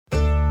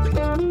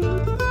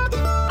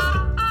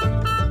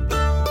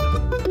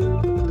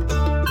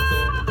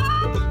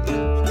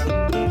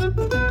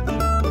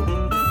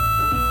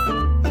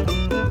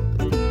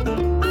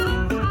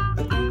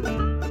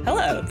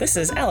This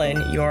is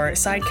Ellen, your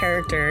side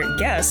character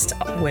guest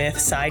with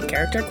Side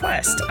Character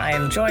Quest. I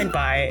am joined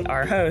by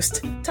our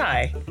host,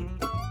 Ty.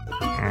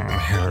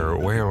 Hello.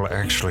 Well,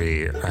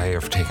 actually, I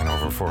have taken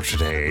over for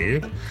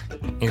today.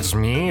 It's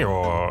me,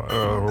 or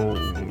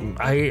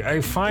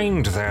I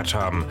find that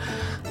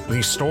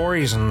the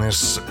stories in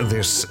this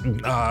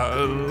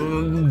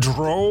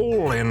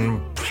droll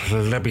and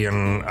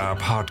plebeian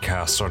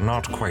podcasts are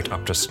not quite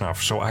up to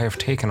snuff. So I have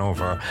taken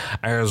over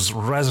as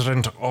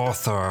resident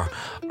author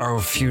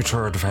of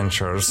future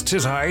adventures.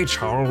 'Tis I,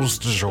 Charles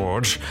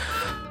DeGeorge,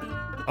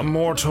 a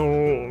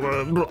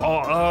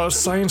mortal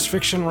science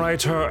fiction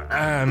writer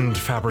and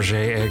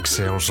Fabergé egg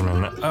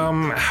salesman.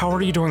 How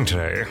are you doing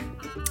today?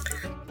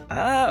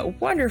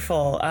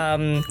 Wonderful.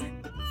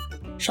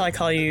 Shall I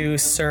call you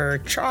Sir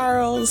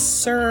Charles,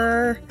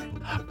 Sir,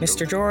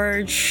 Mr.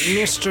 George?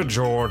 Mr.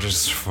 George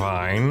is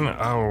fine.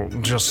 I'll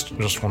just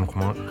one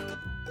moment.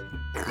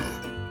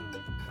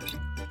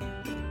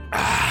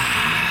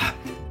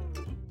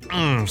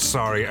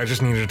 Sorry, I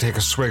just needed to take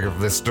a swig of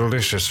this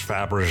delicious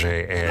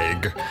Fabergé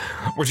egg.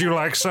 Would you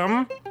like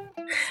some?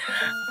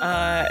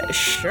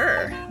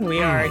 Sure.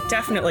 We are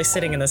definitely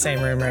sitting in the same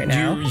room right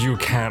now. You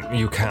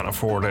can't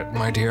afford it,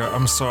 my dear.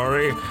 I'm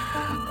sorry.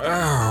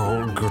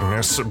 Oh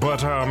goodness.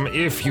 But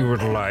if you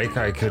would like,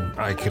 I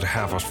could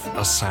have a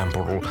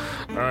sample,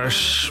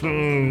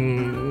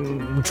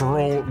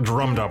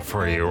 drummed up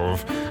for you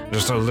of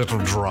just a little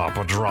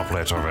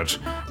droplet of it.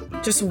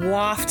 Just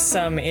waft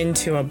some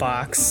into a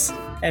box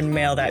and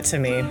mail that to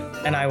me,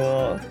 and I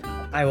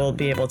will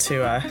be able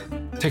to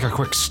take a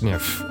quick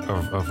sniff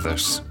of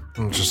this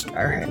and just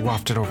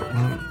waft it over.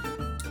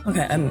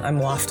 Okay, I'm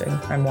wafting.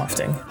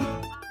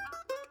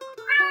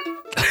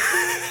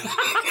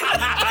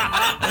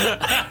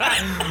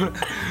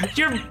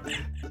 You're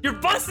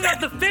busting up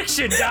the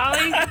fiction,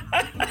 Dolly.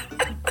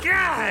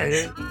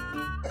 God.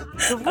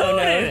 Oh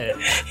no,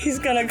 he's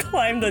gonna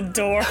climb the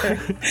door.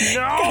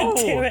 No. God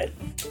damn it.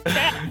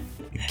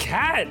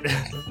 Cat.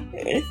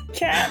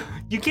 Cat.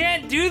 You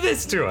can't do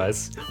this to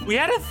us. We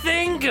had a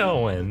thing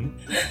going.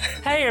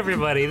 Hey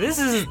everybody, this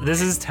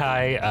is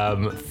Ty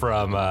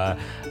from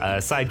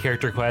Side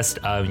Character Quest.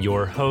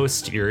 Your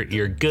host,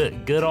 your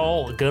good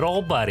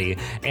old buddy,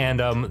 and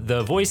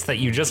the voice that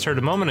you just heard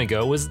a moment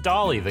ago was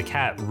Dolly, the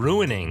cat,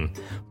 ruining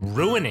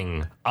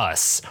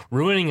us,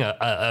 ruining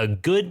a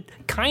good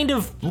kind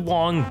of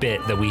long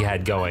bit that we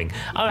had going.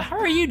 How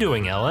are you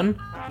doing, Ellen?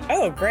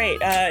 Oh, great.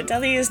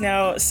 Dolly has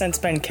now since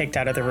been kicked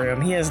out of the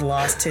room. He has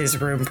lost his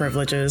room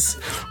privileges.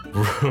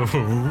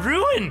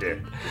 Ruined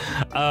it.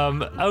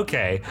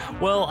 Okay.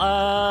 Well,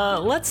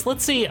 let's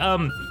see.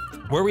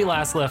 Where we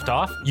last left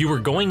off, you were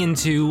going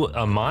into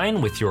a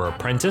mine with your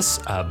apprentice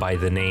by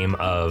the name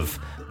of.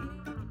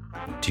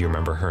 Do you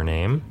remember her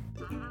name?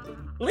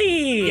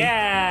 Lee.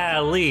 Yeah,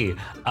 Lee.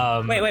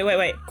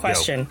 Wait.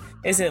 Question: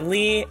 Is it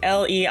Lee,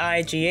 Leigh,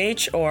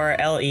 or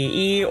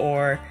Lee,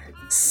 or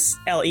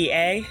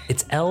Lea?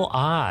 It's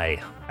Li.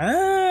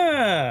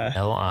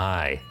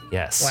 Li.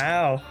 Yes.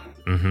 Wow.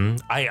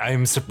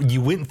 Mm-hmm.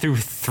 You went through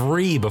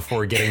 3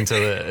 before getting to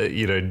the,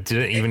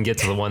 didn't even get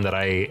to the one that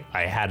I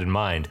had in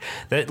mind.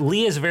 That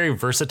Lee is a very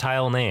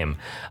versatile name.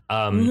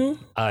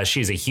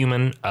 She's a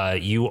human.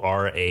 You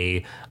are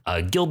a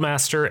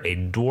guildmaster, a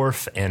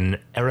dwarf, an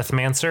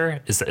arithmancer.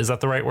 Is that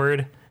the right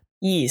word?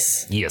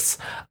 Yes.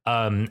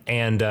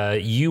 And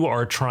you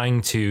are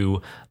trying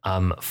to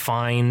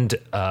find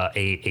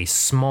a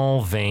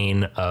small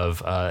vein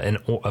of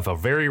a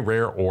very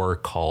rare ore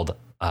called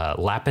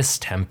lapis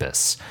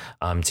tempus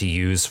to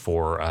use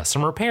for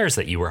some repairs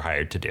that you were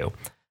hired to do.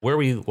 Where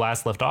we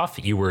last left off,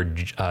 you were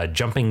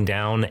jumping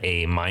down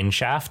a mine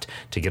shaft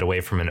to get away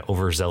from an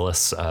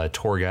overzealous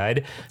tour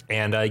guide,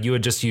 and you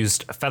had just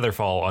used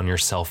Featherfall on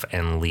yourself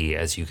and Lee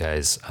as you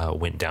guys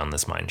went down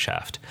this mine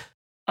shaft.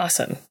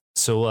 Awesome.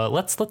 So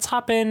let's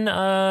hop in.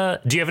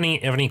 Do you have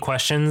any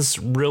questions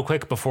real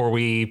quick before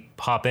we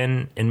hop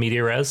in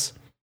media res?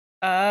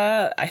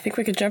 I think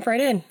we could jump right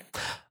in.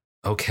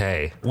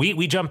 Okay,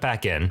 we jump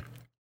back in.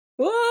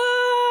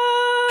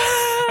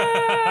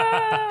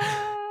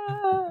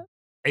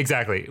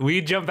 Exactly.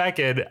 We jump back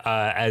in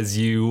as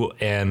you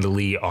and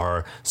Lee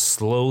are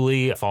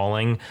slowly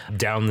falling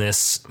down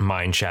this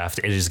mine shaft.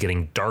 It is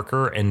getting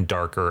darker and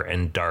darker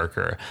and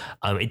darker.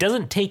 It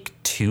doesn't take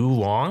too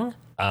long,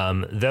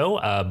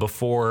 though,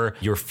 before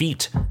your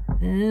feet,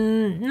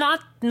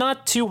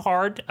 not too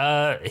hard,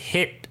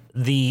 hit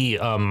the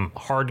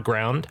hard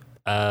ground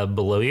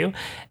below you,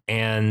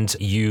 and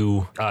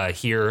you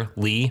hear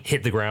Lee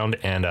hit the ground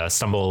and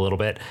stumble a little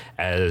bit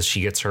as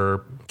she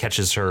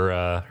catches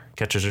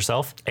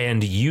herself,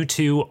 and you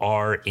two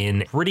are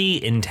in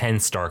pretty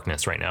intense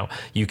darkness right now.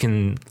 You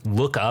can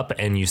look up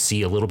and you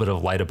see a little bit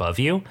of light above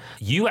you.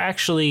 You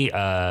actually,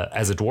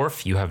 as a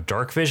dwarf, you have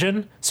dark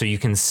vision, so you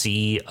can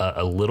see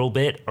a little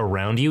bit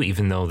around you,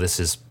 even though this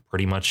is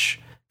pretty much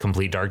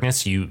complete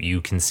darkness.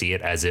 You can see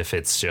it as if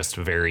it's just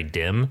very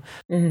dim,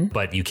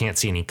 but you can't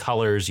see any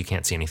colors. You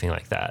can't see anything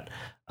like that.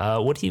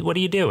 What do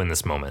you do in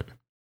this moment?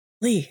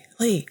 Lee,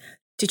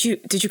 did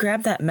you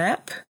grab that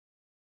map?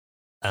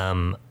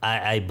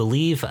 I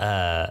believe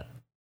I'd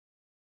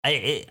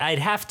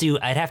have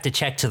to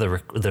check to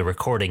the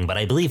recording, but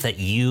I believe that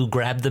you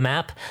grabbed the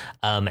map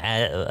from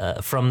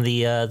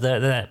the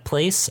that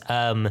place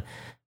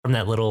from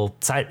that little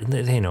side.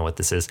 They know what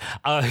this is.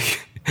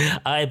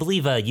 I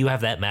believe you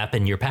have that map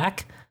in your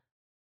pack.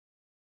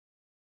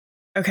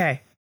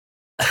 Okay,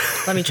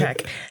 let me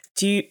check.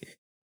 Do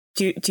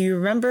you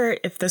remember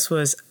if this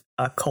was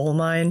a coal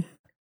mine?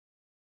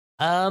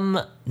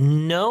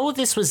 No,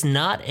 this was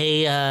not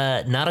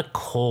a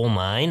coal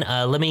mine.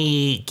 Let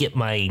me get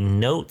my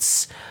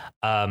notes.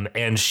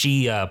 And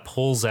she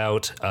pulls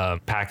out a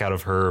pack out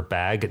of her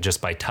bag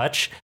just by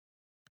touch.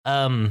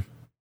 Do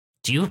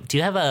you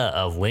have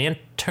a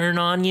lantern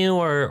on you,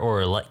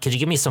 or could you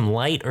give me some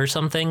light or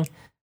something?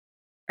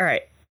 All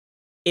right.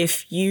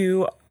 If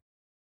you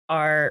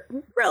are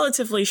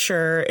relatively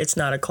sure it's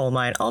not a coal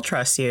mine, I'll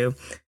trust you,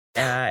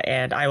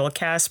 and I will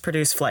cast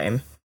Produce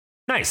Flame.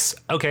 Nice.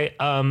 Okay.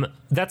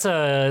 That's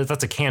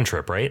a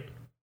cantrip, right?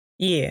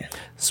 Yeah.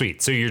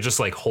 Sweet. So you're just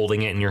like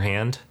holding it in your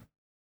hand?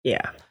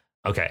 Yeah.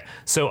 Okay.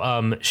 So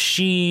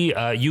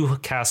you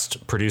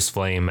cast Produce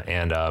Flame,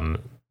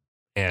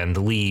 and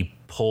Lee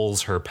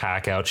pulls her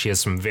pack out. She has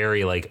some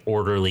very like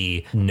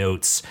orderly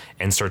notes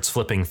and starts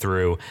flipping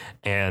through,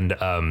 and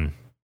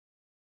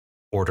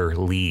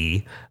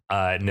orderly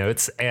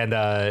notes,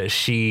 and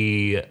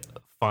she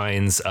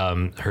finds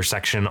her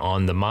section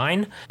on the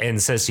mine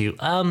and says to you,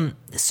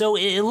 so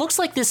it looks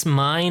like this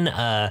mine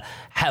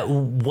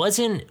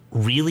wasn't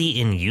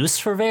really in use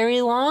for very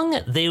long.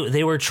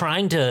 They were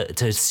trying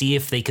to see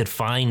if they could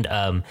find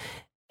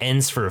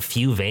ends for a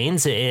few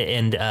veins,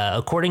 and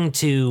according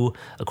to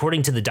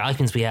the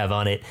documents we have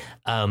on it,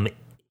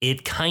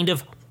 it kind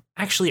of,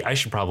 actually I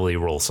should probably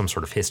roll some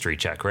sort of history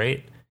check,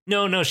 right?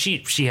 No,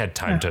 she had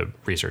time to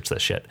research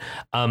this shit.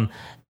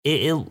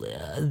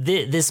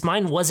 This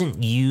mine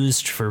wasn't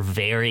used for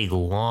very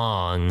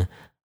long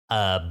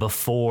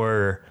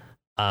before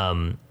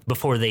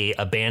they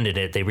abandoned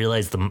it. They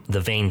realized the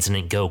veins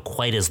didn't go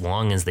quite as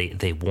long as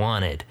they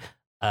wanted.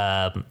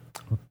 But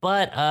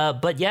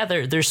yeah,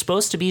 there's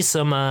supposed to be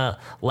some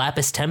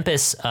lapis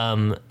tempus.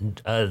 There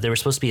was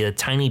supposed to be a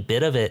tiny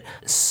bit of it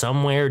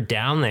somewhere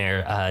down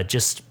there.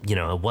 Just,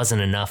 it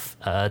wasn't enough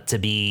to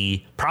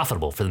be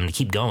profitable for them to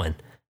keep going.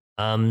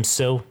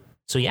 So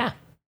yeah.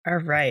 All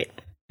right.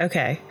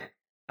 Okay.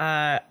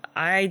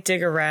 I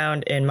dig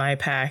around in my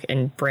pack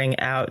and bring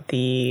out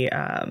the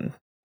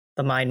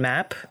mine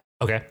map.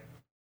 Okay.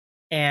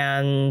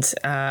 And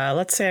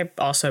let's say I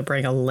also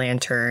bring a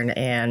lantern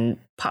and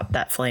pop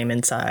that flame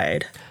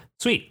inside.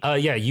 Sweet.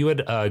 Yeah, you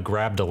had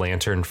grabbed a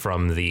lantern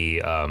from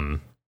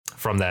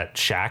that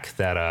shack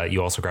that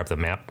you also grabbed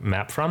the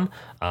map from.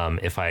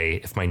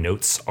 If my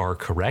notes are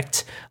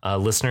correct,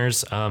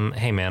 listeners,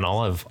 hey man,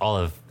 I'll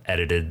have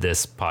edited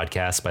this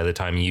podcast by the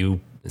time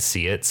you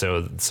see it,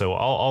 so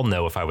I'll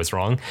know if I was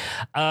wrong.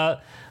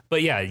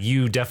 But yeah,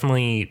 you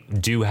definitely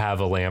do have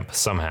a lamp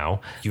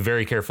somehow. You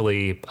very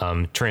carefully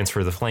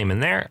transfer the flame in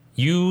there.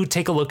 You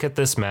take a look at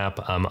this map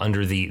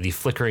under the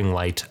flickering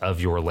light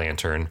of your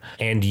lantern,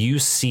 and you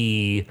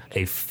see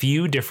a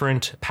few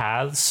different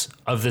paths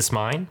of this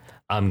mine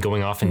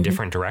going off in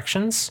different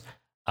directions.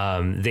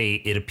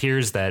 It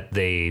appears that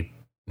they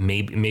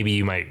maybe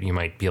you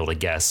might be able to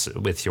guess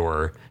with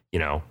your,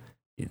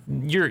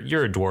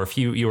 you're a dwarf.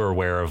 You are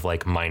aware of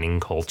like mining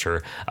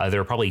culture.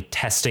 They're probably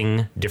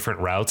testing different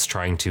routes,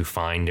 trying to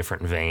find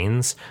different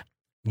veins.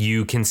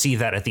 You can see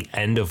that at the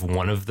end of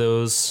one of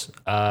those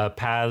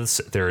paths,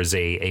 there is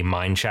a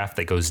mine shaft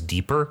that goes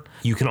deeper.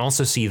 You can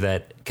also see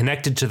that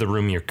connected to the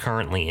room you're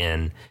currently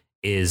in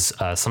is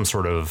some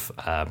sort of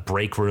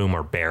break room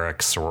or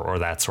barracks or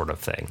that sort of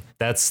thing.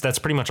 That's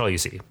pretty much all you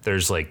see.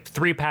 There's like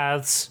 3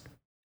 paths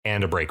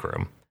and a break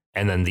room,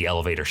 and then the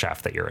elevator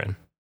shaft that you're in.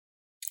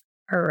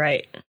 All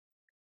right.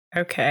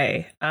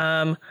 Okay.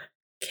 Let's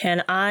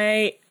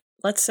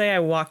say I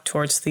walk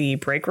towards the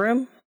break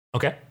room.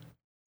 Okay.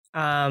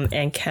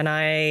 And can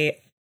I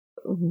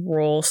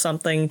roll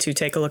something to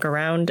take a look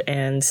around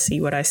and see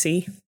what I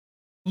see?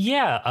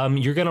 Yeah.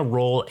 You're going to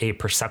roll a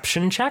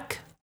perception check.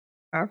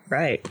 All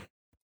right.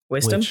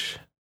 Wisdom?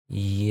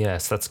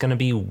 Yes, that's going to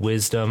be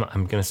wisdom.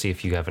 I'm going to see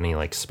if you have any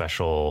like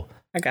special.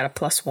 I got a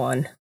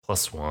 +1.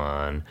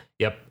 +1.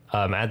 Yep.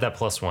 Add that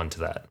 +1 to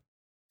that.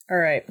 All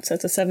right, so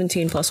it's a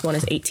 17 + 1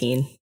 is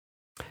 18.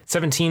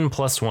 17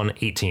 + 1,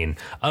 18.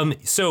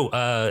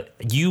 So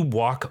you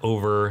walk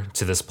over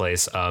to this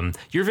place.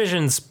 Your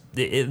vision's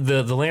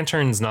the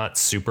lantern's not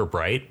super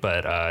bright,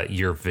 but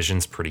your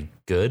vision's pretty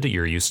good.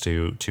 You're used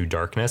to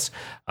darkness,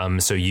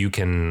 so you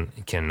can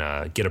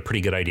get a pretty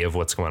good idea of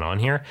what's going on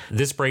here.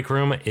 This break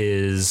room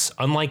is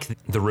unlike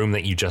the room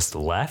that you just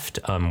left,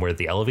 where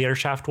the elevator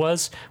shaft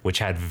was, which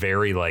had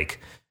very like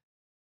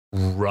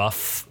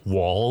rough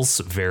walls.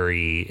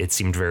 It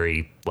seemed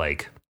very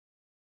like,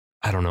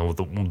 I don't know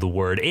the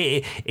word.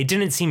 It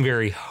didn't seem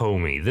very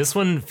homey. This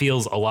one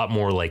feels a lot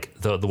more like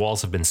the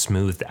walls have been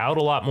smoothed out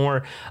a lot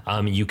more.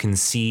 You can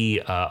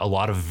see a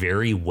lot of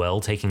very well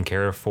taken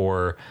care of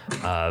for.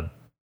 What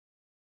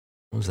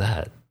was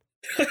that?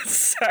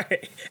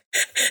 Sorry.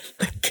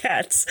 The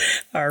cats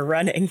are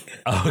running.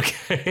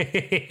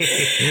 Okay.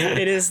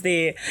 It is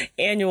the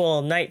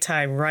annual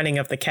nighttime running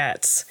of the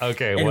cats.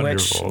 Okay, in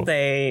wonderful. which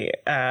they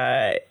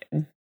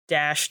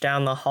dash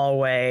down the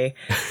hallway,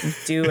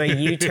 do a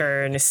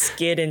U-turn,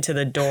 skid into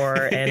the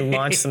door, and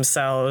launch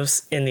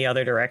themselves in the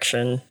other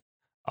direction.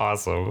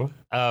 Awesome.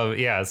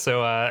 Yeah.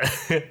 So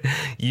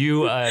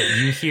you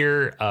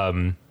hear.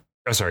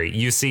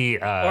 You see.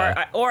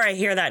 Or I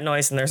hear that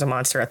noise and there's a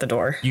monster at the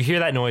door. You hear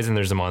that noise and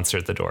there's a monster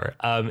at the door.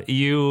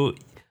 You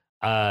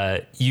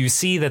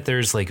see that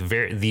there's like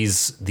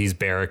these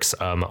barracks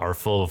are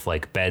full of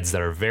like beds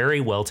that are very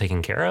well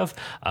taken care of.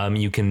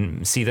 You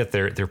can see that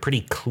they're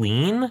pretty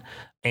clean,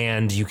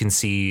 and you can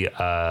see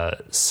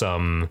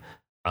some.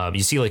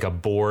 You see like a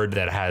board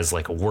that has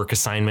like work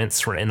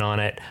assignments written on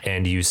it,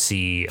 and you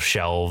see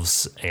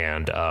shelves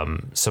and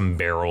some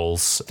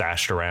barrels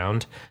stashed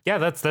around. Yeah,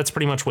 that's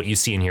pretty much what you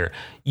see in here.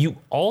 You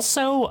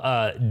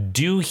also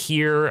do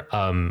hear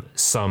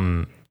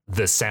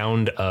the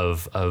sound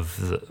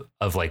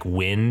of like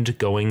wind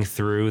going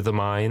through the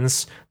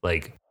mines,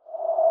 like.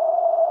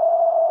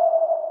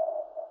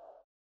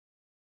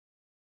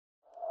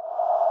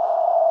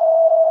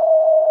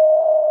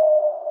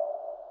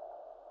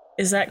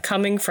 Is that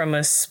coming from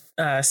a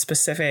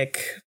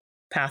specific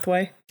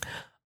pathway?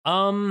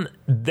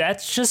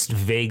 That's just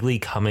vaguely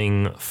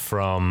coming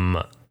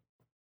from.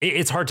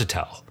 It's hard to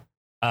tell.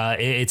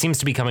 It seems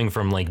to be coming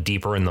from like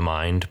deeper in the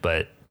mind,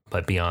 but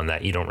beyond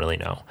that, you don't really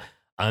know.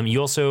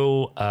 You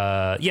also,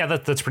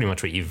 that's pretty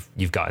much what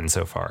you've gotten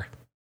so far.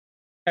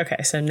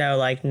 Okay, so no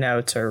like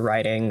notes or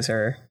writings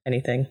or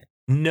anything.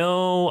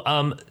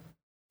 No.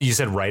 You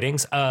said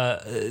writings.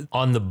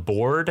 On the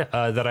board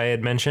that I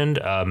had mentioned,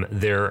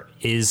 there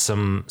is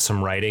some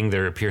writing.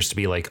 There appears to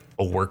be like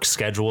a work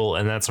schedule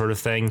and that sort of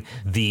thing.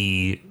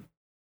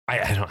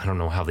 I don't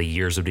know how the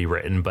years would be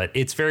written, but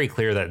it's very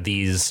clear that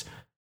these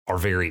are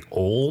very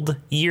old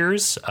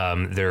years.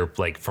 They're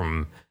like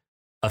from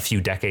a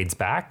few decades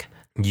back.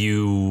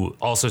 You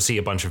also see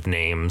a bunch of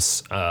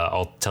names.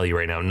 I'll tell you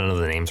right now, none of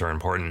the names are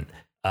important.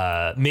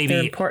 Maybe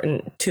they're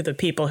important to the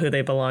people who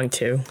they belong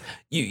to.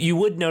 You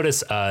would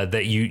notice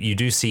that you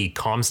do see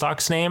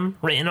Comstock's name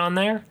written on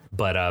there,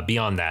 but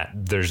beyond that,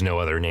 there's no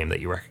other name that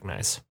you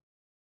recognize.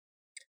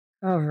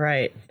 All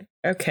right.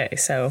 Okay,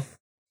 so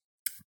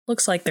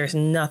looks like there's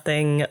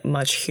nothing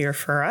much here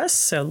for us.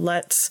 So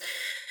let's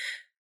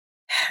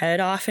head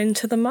off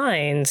into the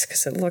mines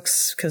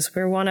because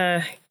we want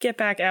to get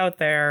back out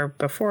there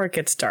before it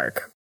gets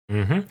dark.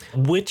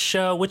 Mm-hmm.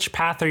 Which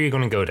path are you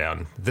going to go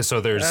down?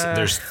 So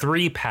there's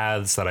three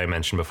paths that I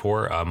mentioned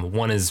before.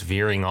 One is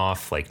veering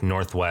off like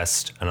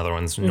northwest, another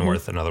one's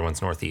north, another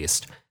one's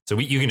northeast. So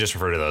you can just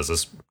refer to those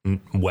as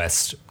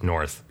west,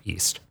 north,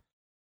 east.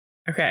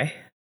 Okay.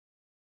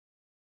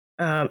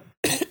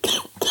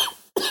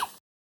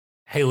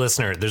 Hey,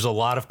 listener, there's a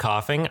lot of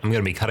coughing. I'm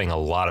going to be cutting a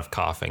lot of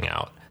coughing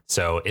out.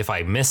 So if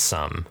I miss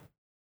some,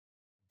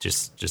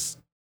 just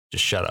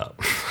shut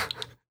up.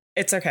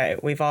 It's okay.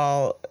 We've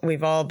all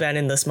been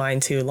in this mine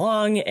too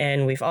long,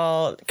 and we've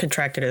all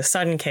contracted a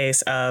sudden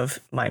case of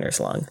miner's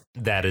lung.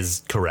 That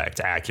is correct.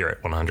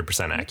 Accurate.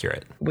 100%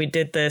 accurate. We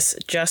did this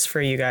just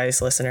for you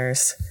guys,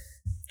 listeners.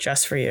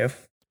 Just for you. Are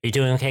you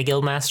doing okay,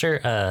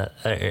 Guildmaster?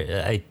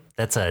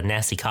 That's a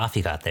nasty cough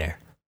you got there.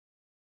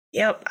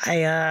 Yep.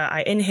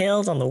 I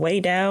inhaled on the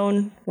way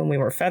down when we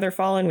were feather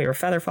falling. We were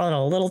feather falling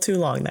a little too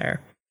long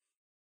there.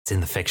 It's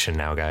in the fiction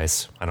now,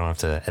 guys. I don't have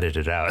to edit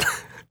it out.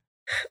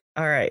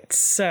 All right,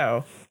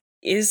 so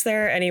is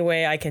there any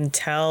way I can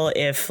tell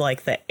if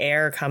like the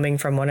air coming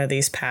from one of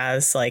these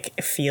paths like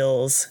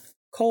feels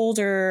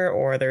colder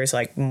or there's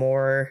like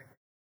more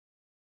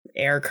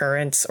air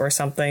currents or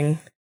something?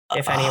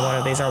 If any one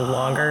of these are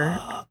longer?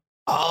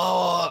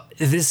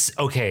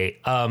 Okay.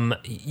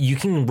 You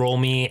can roll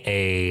me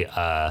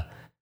a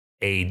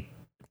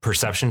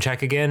perception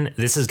check again.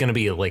 This is going to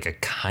be like a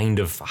kind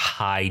of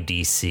high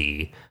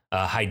DC,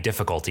 high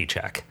difficulty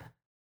check.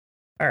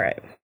 All right.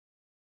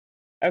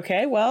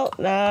 Okay, well,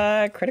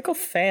 critical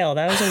fail.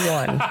 That was a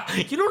 1.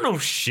 You don't know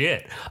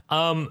shit.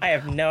 I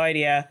have no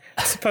idea.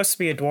 It's supposed to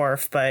be a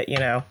dwarf, but,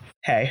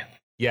 hey.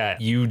 Yeah,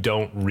 you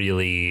don't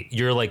really...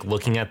 You're, like,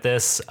 looking at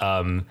this,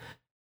 and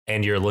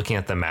you're looking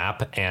at the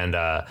map, and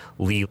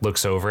Lee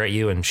looks over at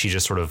you, and she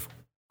just sort of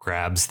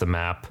grabs the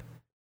map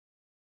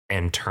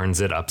and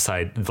turns it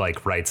upside,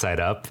 like, right side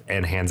up,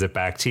 and hands it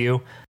back to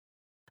you.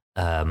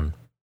 Here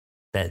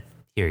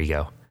you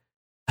go.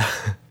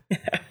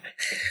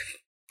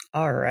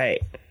 All right.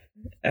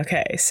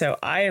 Okay, so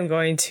I am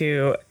going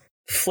to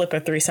flip a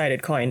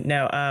 3-sided coin.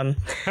 No,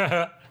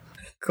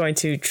 going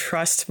to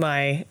trust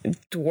my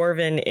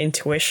dwarven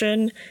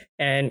intuition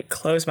and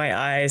close my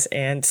eyes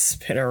and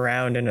spin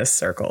around in a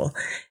circle.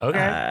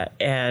 Okay.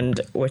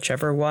 And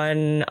whichever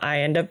one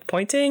I end up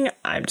pointing,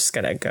 I'm just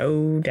going to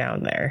go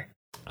down there.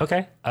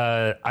 Okay.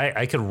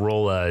 I could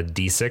roll a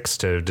d6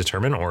 to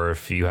determine, or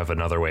if you have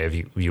another way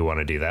if you want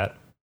to do that.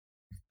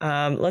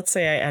 Let's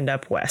say I end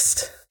up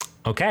west.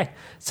 Okay,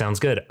 sounds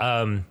good.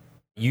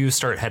 You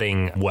start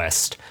heading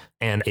west,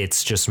 and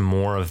it's just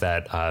more of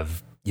that,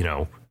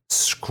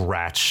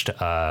 scratched.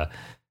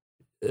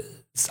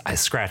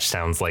 Scratch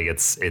sounds like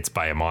it's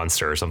by a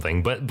monster or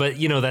something, but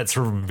that's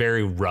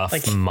very rough,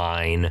 like,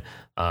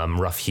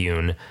 rough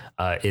hewn.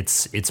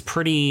 It's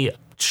pretty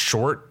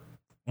short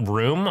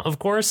room, of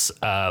course,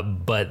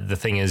 but the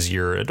thing is,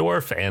 you're a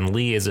dwarf and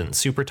Lee isn't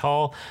super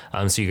tall,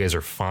 so you guys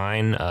are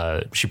fine.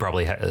 She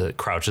probably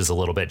crouches a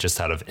little bit just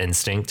out of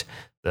instinct.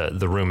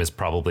 The room is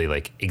probably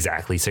like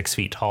exactly 6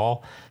 feet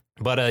tall,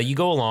 but you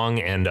go along,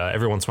 and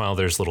every once in a while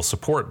there's little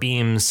support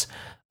beams,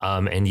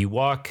 and you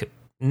walk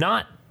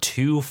not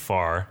too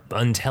far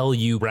until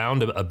you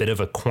round a bit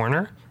of a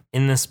corner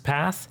in this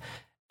path,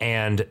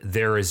 and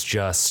there is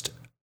just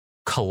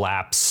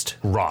collapsed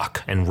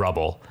rock and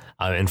rubble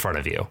in front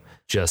of you,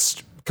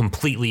 just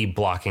completely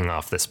blocking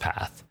off this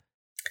path.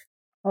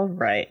 All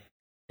right.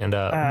 And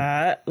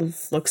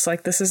looks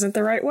like this isn't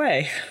the right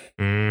way.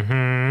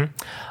 Do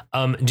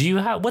you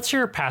have, what's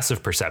your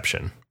passive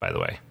perception, by the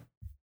way?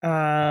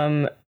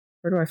 Where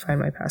do I find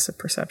my passive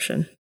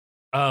perception?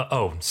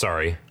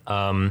 Sorry.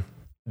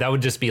 That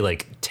would just be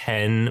like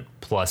 10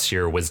 plus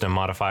your wisdom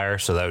modifier.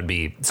 So that would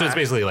be, so it's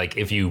basically like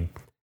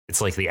it's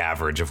like the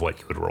average of what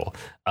you would roll.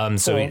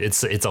 So Cool.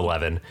 it's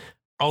 11.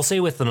 I'll say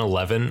with an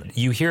 11,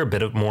 you hear a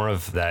bit more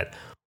of that.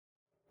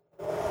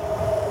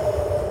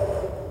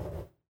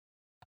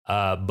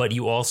 But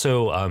you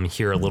also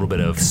hear a little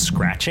bit of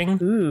scratching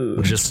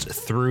just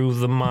through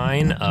the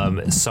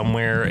mine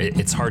somewhere.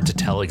 It's hard to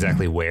tell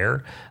exactly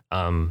where.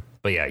 But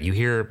yeah, you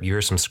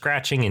hear some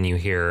scratching, and you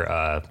hear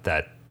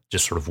that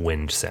just sort of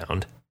wind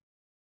sound.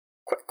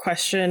 Quick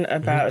question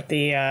about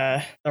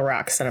the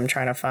rocks that I'm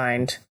trying to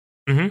find.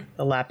 Mm-hmm.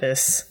 The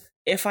lapis.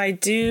 If I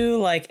do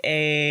like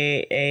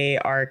a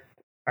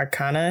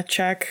arcana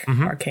check,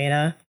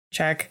 arcana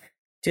check,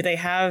 do they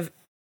have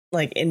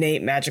like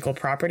innate magical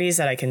properties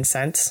that I can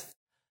sense?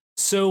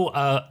 So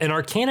an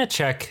arcana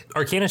check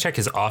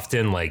is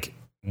often like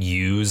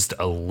used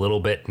a little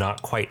bit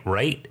not quite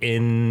right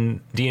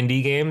in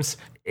D&D games.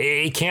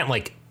 It can't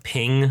like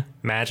ping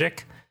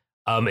magic.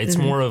 It's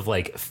more of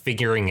like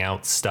figuring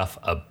out stuff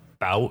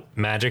about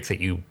magic that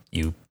you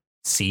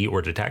see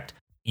or detect.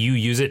 You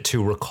use it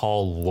to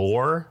recall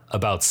lore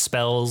about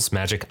spells,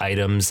 magic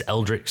items,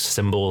 eldritch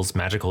symbols,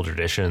 magical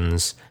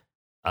traditions,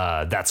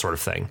 that sort of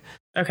thing.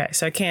 Okay,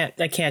 so I can't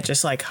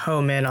just like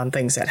home in on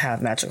things that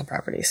have magical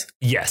properties.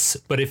 Yes,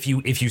 but if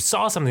you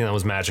saw something that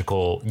was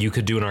magical, you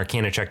could do an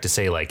arcana check to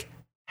say like,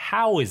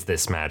 how is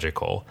this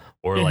magical?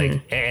 Or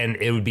like, and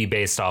it would be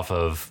based off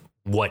of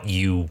what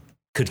you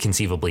could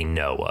conceivably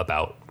know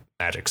about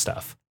magic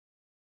stuff.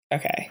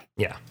 Okay.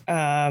 Yeah.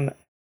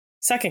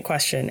 Second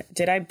question,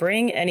 did I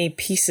bring any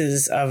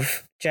pieces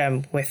of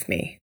gem with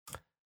me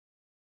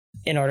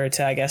in order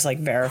to, I guess, like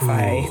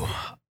verify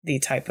the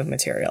type of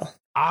material?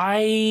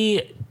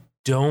 I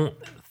don't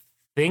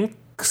think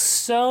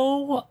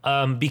so,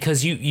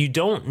 because you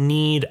don't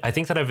need, I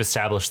think that I've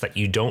established that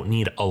you don't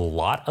need a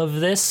lot of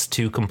this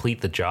to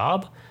complete the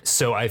job.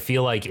 So I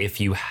feel like if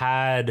you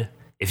had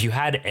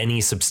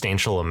any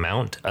substantial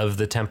amount of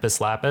the Tempest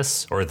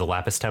Lapis or the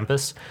Lapis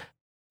Tempest,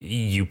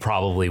 you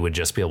probably would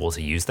just be able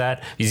to use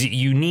that.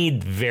 You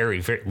need very,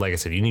 very, like I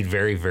said, you need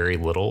very, very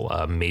little,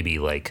 maybe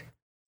like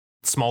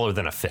smaller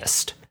than a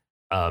fist,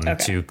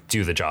 to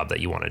do the job that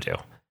you want to do.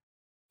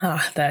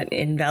 That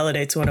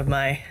invalidates one of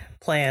my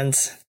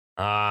plans.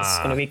 It's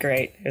going to be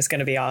great. It's going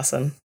to be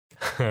awesome.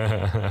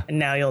 And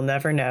now you'll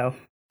never know.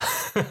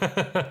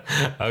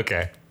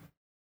 Okay.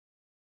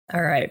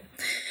 All right.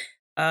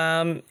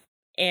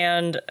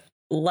 And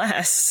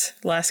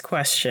last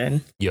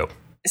question. Yo.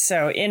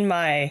 So in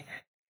my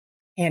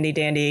handy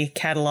dandy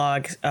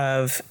catalog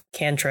of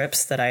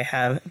cantrips that I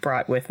have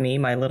brought with me,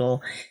 my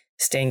little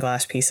stained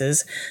glass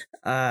pieces,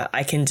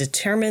 I can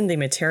determine the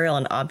material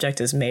an object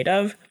is made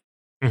of.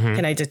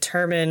 Can I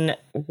determine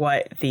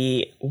what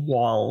the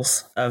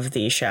walls of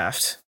the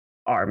shaft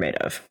are made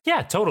of?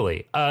 Yeah,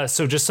 totally.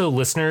 So just so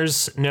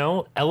listeners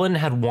know, Ellen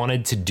had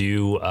wanted to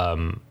do,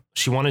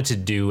 she wanted to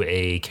do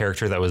a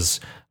character that was,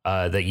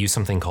 that used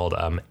something called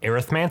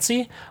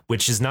arithmancy,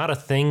 which is not a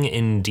thing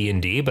in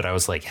D&D, but I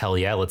was like, hell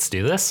yeah, let's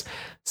do this.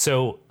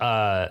 So,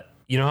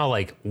 you know how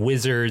like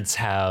wizards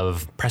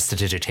have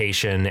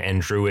prestidigitation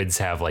and druids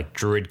have like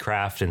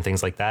druidcraft and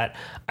things like that?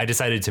 I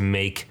decided to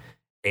make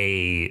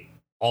a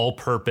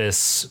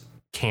all-purpose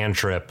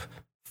cantrip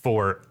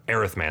for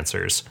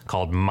arithmancers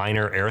called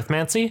minor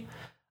arithmancy.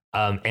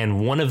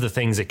 And one of the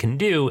things it can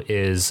do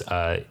is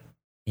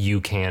you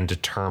can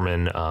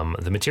determine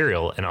the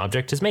material an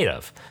object is made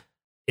of.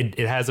 It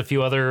has a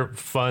few other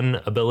fun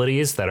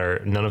abilities that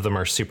are, none of them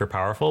are super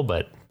powerful,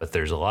 but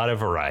there's a lot of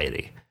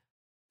variety.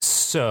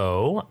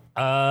 So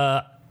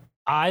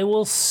I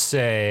will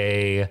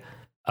say,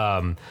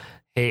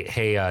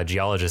 Hey,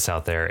 geologists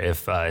out there,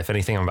 if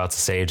anything I'm about to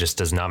say just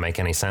does not make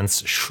any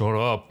sense, shut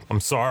up. I'm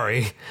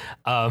sorry.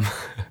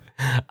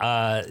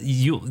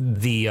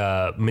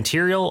 The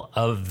material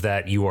of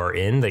that you are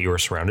in, that you are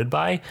surrounded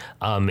by,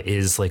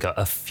 is like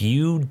a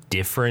few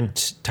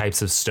different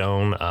types of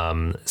stone,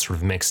 sort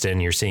of mixed in.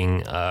 You're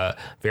seeing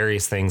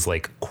various things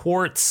like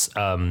quartz,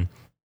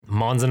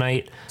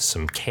 monzonite,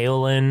 some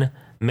kaolin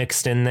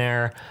mixed in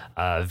there,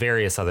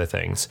 various other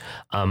things.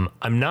 I'm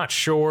not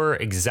sure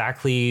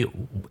exactly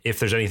if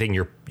there's anything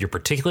you're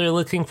particularly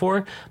looking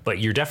for, but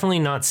you're definitely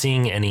not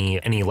seeing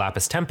any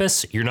lapis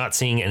tempus. You're not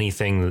seeing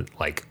anything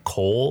like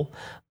coal.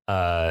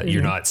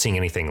 You're not seeing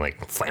anything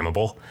like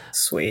flammable.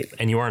 Sweet.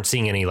 And you aren't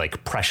seeing any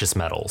like precious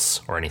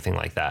metals or anything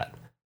like that.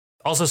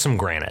 Also some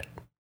granite.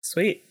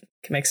 Sweet.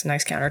 Can make some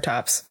nice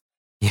countertops.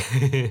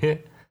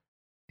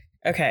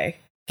 Okay.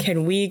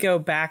 Can we go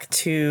back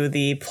to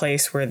the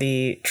place where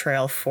the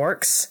trail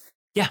forks?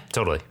 Yeah,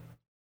 totally.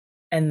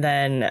 And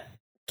then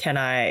can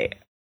I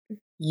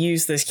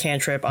use this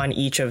cantrip on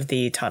each of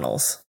the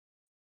tunnels?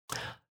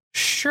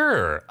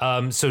 Sure.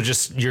 So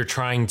just you're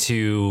trying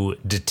to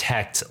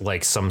detect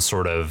like some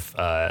sort of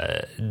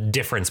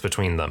difference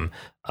between them.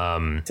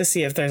 To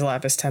see if there's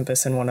lapis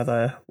tempus in one of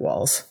the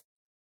walls.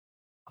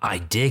 I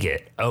dig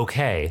it.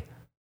 Okay.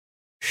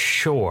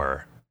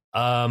 Sure.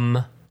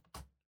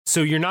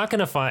 So you're not going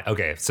to find.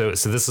 Okay. So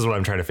this is what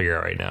I'm trying to figure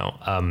out right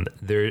now.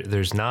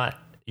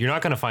 You're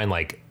not going to find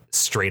like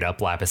straight up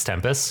lapis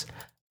tempus,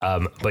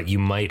 but you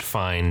might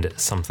find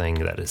something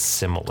that is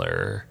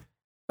similar.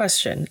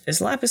 Question: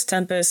 is lapis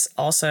tempus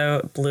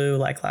also blue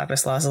like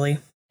lapis lazuli?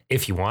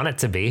 If you want it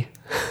to be.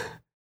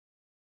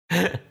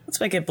 Let's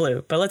make it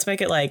blue, but let's make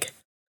it like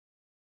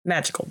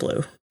magical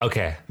blue.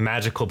 Okay,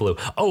 magical blue.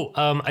 Oh,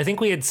 I think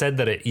we had said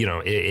that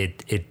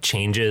it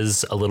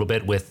changes a little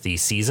bit with the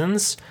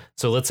seasons.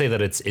 So let's say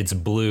that it's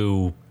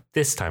blue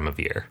this time of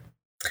year.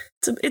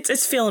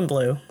 It's feeling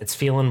blue. It's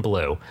feeling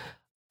blue.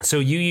 So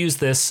you use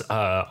this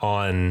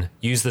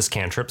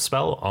cantrip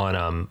spell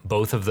on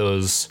both of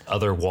those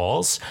other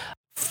walls.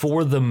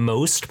 For the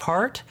most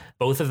part,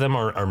 both of them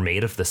are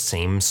made of the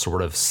same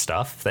sort of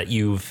stuff that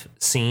you've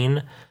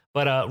seen.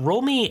 But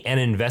roll me an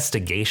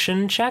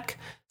investigation check.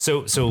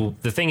 So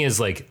the thing is,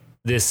 like,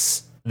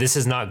 this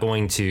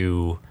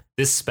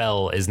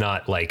spell is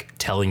not like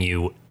telling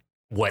you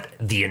what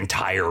the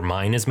entire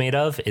mine is made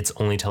of. It's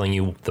only telling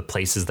you the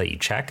places that you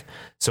check.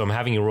 So I'm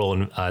having you roll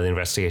the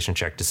investigation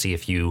check to see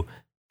if you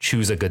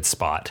choose a good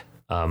spot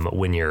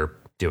when you're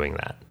doing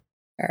that.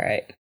 All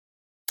right.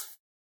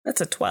 That's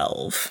a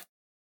 12.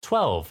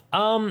 12.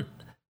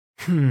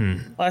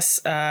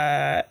 Plus,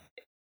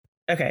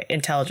 okay,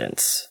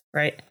 intelligence,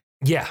 right?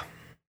 Yeah.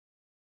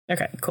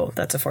 Okay, cool.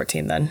 That's a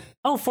 14 then.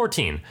 Oh,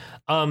 14.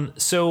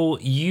 So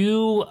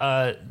you,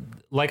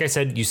 like I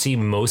said, you see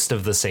most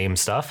of the same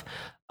stuff,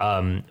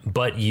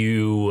 but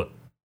you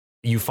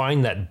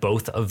find that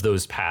both of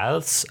those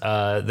paths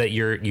that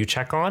you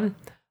check on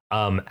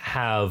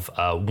have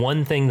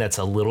one thing that's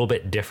a little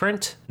bit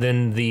different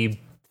than the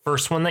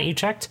first one that you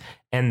checked,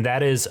 and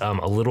that is a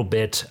little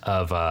bit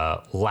of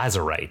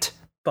lazurite.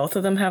 Both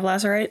of them have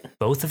lazurite?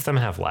 Both of them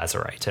have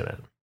lazurite in it.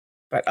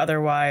 But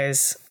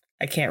otherwise,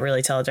 I can't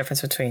really tell a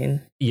difference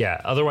between.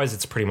 Yeah, otherwise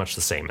it's pretty much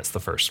the same as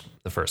the first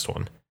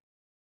one.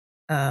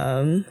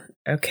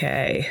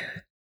 Okay.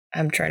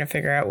 I'm trying to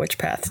figure out which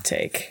path to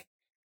take.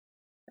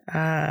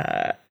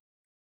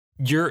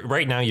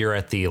 You're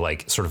at the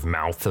like sort of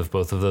mouth of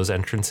both of those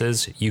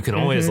entrances. You can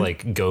always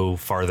like go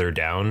farther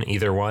down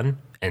either one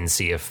and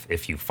see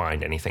if you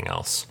find anything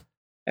else.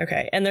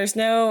 Okay. And there's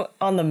no,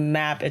 on the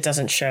map, it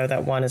doesn't show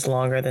that one is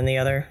longer than the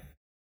other.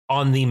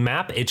 On the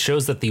map, it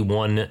shows that the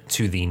one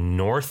to the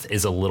north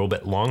is a little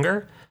bit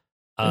longer.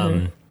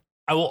 There's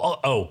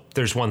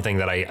one thing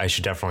that I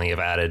should definitely have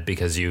added,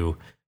 because you've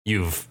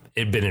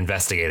been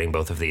investigating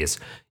both of these.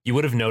 You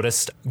would have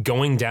noticed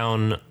going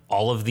down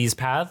all of these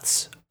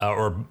paths,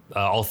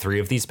 all three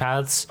of these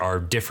paths are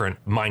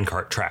different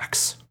minecart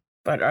tracks.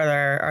 But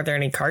are there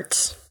any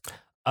carts?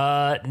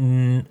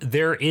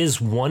 There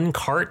is one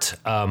cart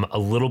a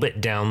little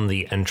bit down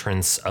the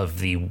entrance of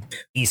the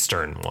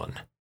eastern one.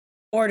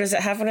 Or does it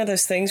have one of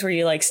those things where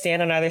you like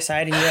stand on either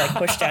side and you like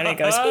push down and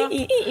it goes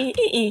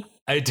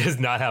It does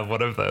not have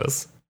one of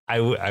those. I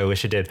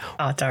wish it did.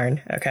 Oh,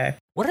 darn. Okay.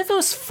 What are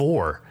those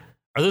for?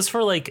 Are those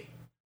for like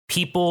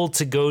people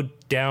to go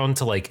down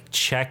to like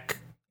check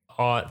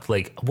on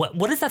like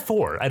what is that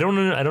for? I don't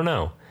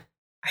know.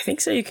 I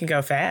think so you can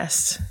go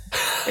fast.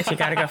 If you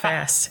gotta go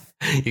fast.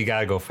 You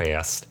gotta go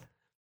fast.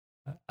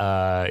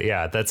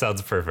 Yeah, that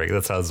sounds perfect.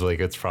 That sounds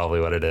like it's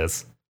probably what it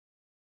is.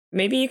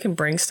 Maybe you can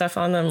bring stuff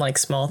on them, like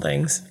small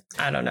things.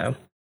 I don't know.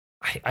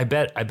 I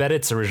bet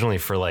it's originally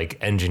for like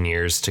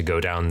engineers to go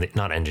down,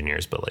 not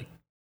engineers, but like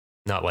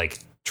not like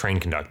train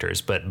conductors,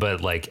 but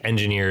like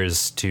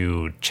engineers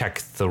to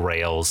check the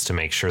rails to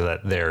make sure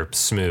that they're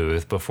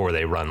smooth before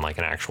they run like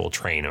an actual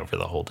train over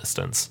the whole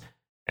distance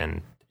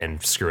and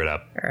screw it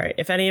up. All right.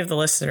 If any of the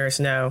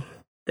listeners know,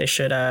 they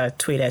should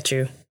tweet at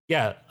you.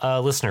 Yeah,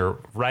 listener,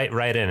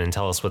 write in and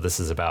tell us what this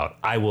is about.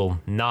 I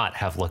will not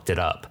have looked it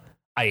up.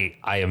 I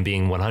am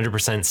being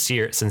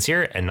 100%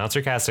 sincere and not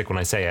sarcastic when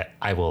I say it.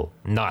 I will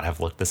not have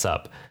looked this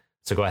up.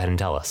 So go ahead and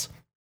tell us.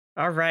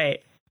 All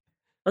right.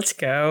 Let's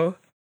go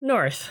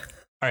north.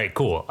 All right,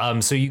 cool.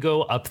 So you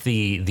go up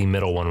the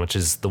middle one, which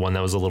is the one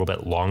that was a little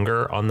bit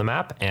longer on the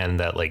map, and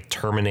that like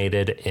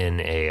terminated in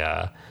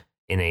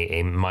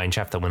a mine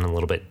shaft that went a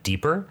little bit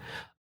deeper.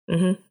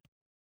 Mm-hmm.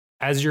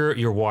 As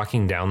you're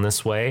walking down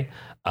this way,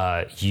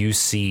 you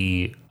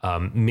see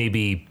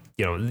maybe,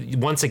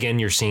 once again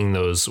you're seeing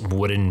those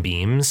wooden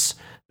beams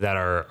that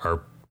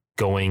are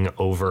going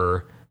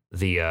over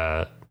the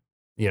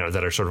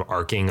that are sort of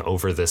arcing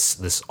over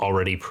this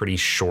already pretty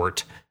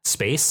short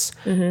space.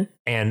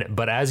 Mm-hmm.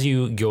 But as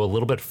you go a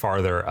little bit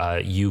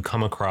farther, you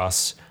come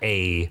across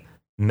a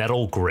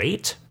metal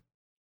grate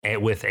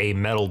with a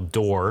metal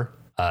door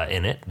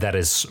in it that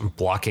is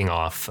blocking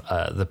off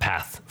the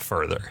path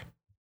further.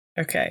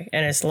 Okay,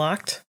 and it's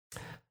locked?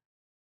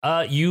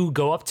 You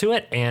go up to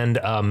it, and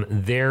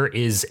there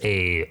is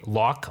a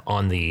lock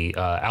on the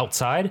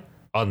outside,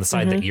 on the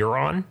side that you're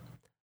on,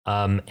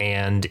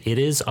 and it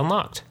is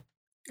unlocked.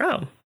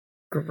 Oh,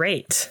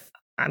 great.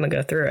 I'm going to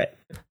go through it.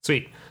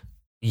 Sweet.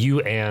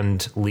 You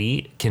and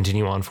Lee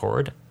continue on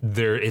forward.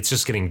 It's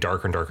just getting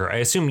darker and darker. I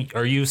assume,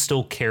 are you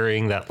still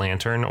carrying that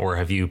lantern, or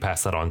have you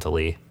passed that on to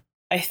Lee?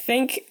 I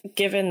think,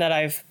 given that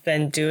I've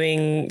been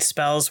doing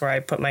spells where I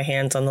put my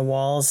hands on the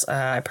walls,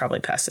 I probably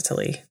passed it to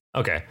Lee.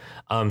 Okay.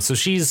 So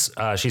she's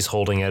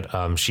holding it.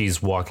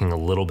 She's walking a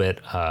little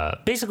bit.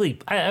 Basically,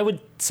 I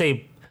would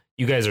say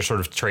you guys are sort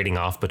of trading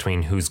off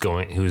between who's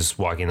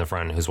walking in the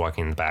front and who's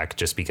walking in the back,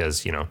 just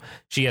because,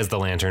 she has the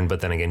lantern, but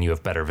then again, you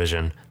have better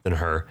vision than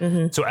her.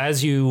 Mm-hmm. So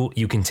as you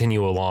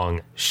continue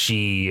along,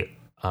 she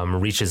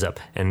reaches up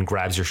and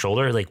grabs your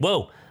shoulder like,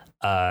 whoa.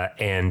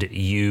 And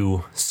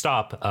you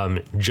stop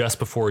just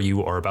before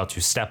you are about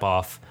to step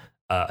off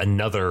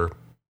another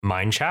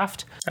mine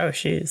shaft. Oh,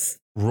 jeez.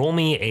 Roll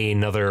me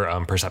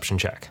another perception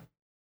check.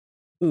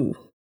 Ooh,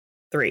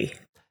 3.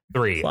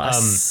 3.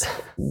 Plus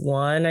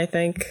 1, I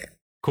think.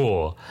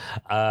 Cool.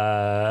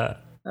 I'm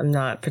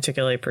not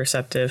particularly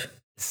perceptive.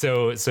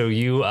 So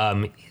you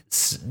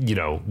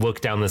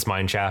look down this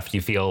mine shaft.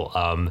 You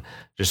feel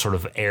just sort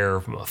of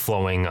air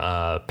flowing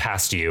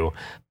past you.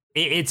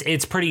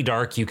 It's pretty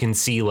dark. You can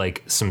see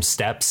like some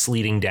steps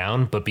leading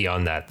down, but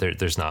beyond that,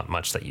 there's not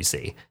much that you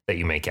see that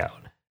you make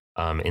out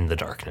in the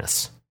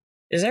darkness.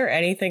 Is there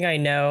anything I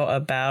know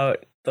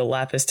about the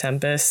Lapis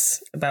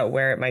Tempus, about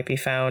where it might be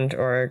found,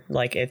 or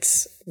like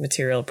its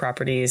material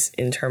properties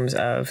in terms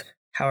of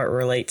how it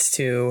relates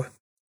to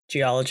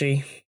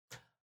geology?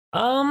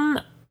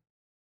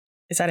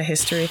 Is that a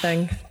history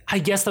thing? I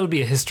guess that would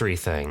be a history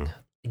thing.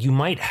 You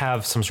might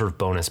have some sort of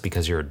bonus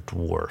because you're a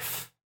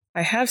dwarf.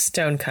 I have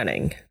stone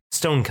cunning.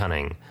 Stone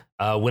cunning.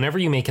 Whenever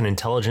you make an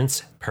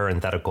intelligence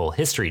parenthetical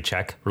history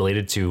check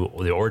related to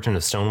the origin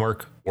of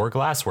stonework or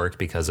glasswork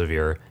because of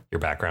your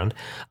background,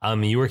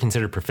 you are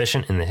considered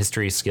proficient in the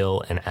history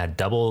skill and add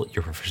double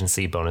your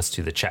proficiency bonus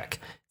to the check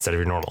instead of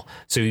your normal.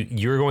 So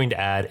you're going to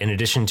add, in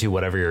addition to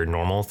whatever your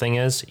normal thing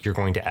is, you're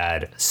going to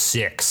add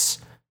 6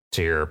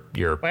 to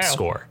your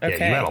score. Okay.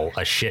 Yeah, you had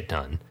a shit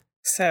ton.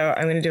 So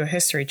I'm going to do a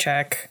history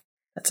check.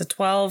 That's a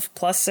 12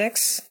 plus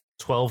 6.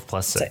 12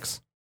 plus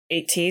 6.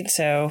 18,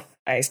 so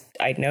I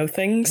know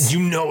things.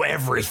 You know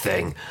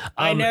everything.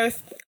 I know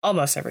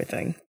almost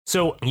everything.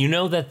 So you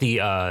know that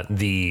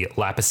the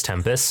Lapis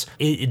Tempus,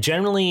 it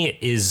generally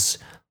is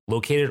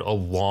located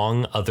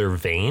along other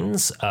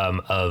veins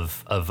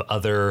of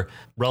other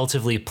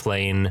relatively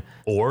plain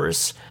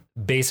ores.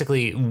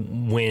 Basically,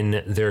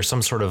 when there's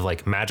some sort of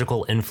like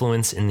magical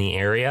influence in the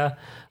area,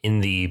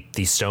 in the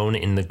stone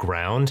in the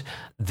ground,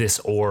 this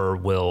ore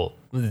will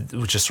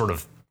just sort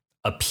of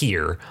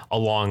appear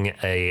along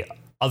a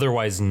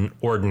otherwise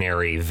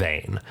ordinary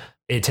vein.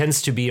 It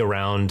tends to be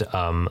around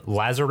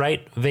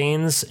lazurite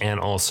veins and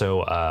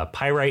also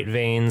pyrite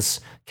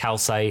veins,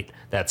 calcite,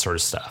 that sort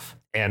of stuff.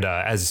 And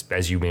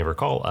as you may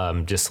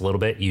recall, just a little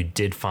bit, you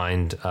did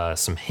find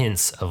some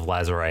hints of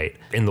lazurite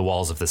in the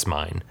walls of this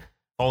mine.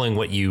 Following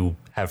what you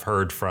have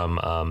heard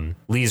from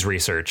Lee's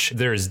research,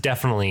 there is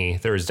definitely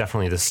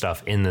this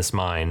stuff in this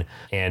mine,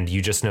 and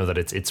you just know that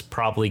it's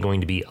probably going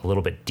to be a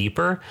little bit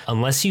deeper,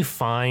 unless you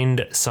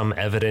find some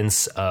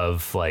evidence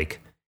of like,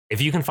 if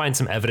you can find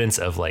some evidence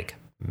of like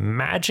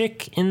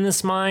magic in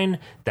this mine,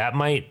 that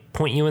might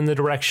point you in the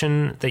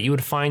direction that you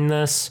would find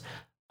this.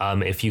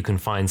 If you can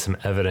find some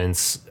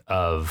evidence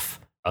of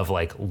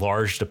like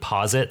large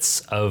deposits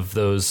of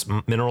those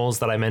minerals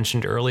that I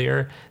mentioned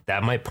earlier,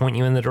 that might point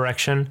you in the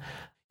direction.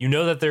 You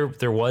know that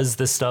there was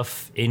this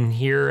stuff in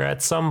here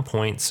at some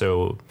point,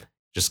 so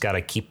just got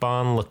to keep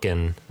on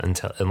looking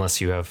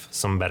unless you have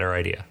some better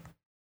idea.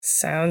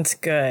 Sounds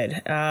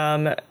good.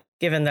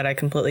 Given that I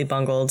completely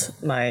bungled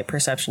my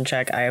perception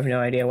check, I have no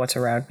idea what's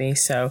around me.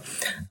 So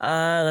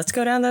let's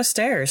go down those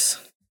stairs.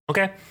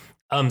 Okay.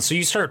 So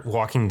you start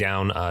walking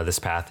down this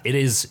path. It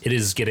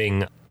is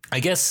getting,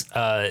 I guess,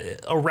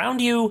 around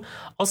you.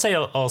 I'll say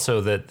also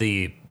that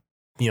the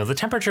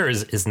temperature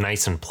is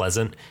nice and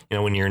pleasant.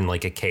 When you're in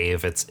like a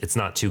cave, it's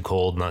not too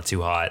cold, not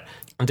too hot.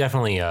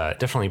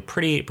 Definitely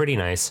pretty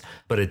nice.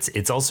 But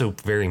it's also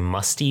very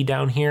musty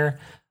down here.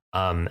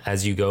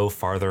 As you go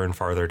farther and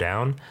farther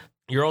down,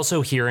 You're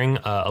also hearing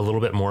a little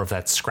bit more of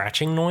that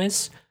scratching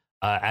noise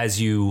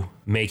as you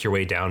make your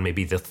way down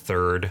maybe the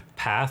third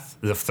path,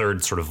 the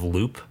third sort of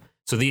loop.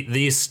 So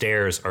these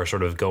stairs are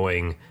sort of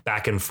going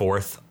back and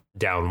forth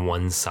down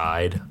one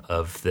side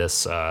of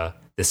this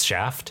this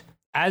shaft.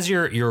 As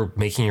you're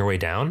making your way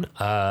down,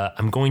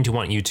 I'm going to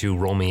want you to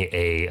roll me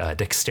a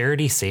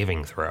dexterity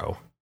saving throw.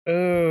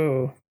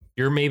 Ooh.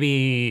 You're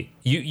maybe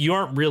you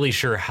aren't really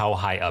sure how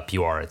high up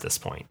you are at this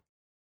point.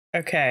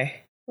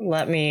 Okay.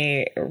 Let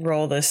me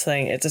roll this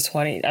thing. It's a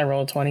 20. I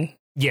rolled 20.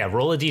 Yeah,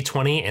 roll a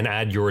d20 and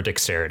add your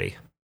dexterity.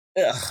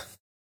 Ugh.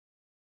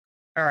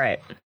 All right.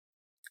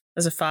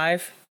 There's a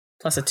 5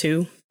 plus a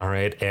 2. All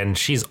right, and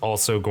she's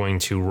also going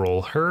to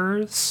roll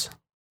hers.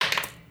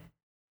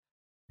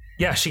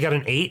 Yeah, she got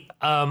an 8.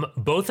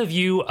 Both of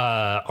you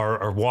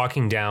are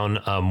walking down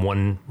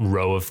one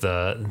row of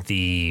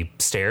the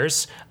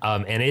stairs,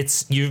 and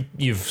it's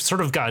you've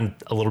sort of gotten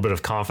a little bit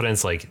of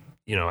confidence, like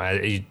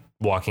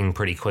walking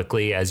pretty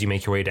quickly as you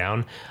make your way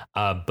down.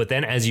 But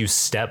then as you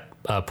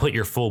put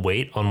your full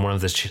weight on one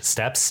of the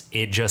steps,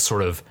 it just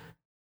sort of,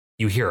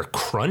 you hear a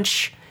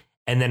crunch,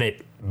 and then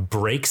it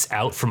breaks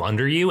out from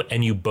under you,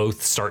 and you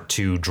both start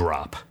to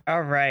drop.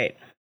 All right.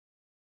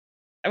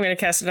 I'm going to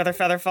cast another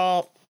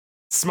Featherfall.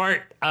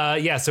 Smart.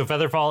 Yeah, so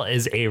Featherfall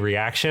is a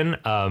reaction.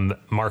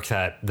 Mark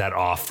that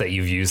off that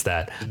you've used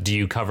that. Do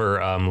you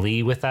cover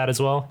Lee with that as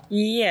well?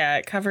 Yeah,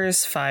 it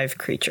covers 5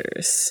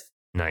 creatures.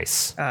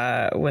 Nice.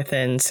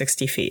 Within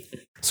 60 feet.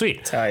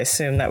 Sweet. So I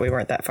assume that we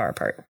weren't that far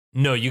apart.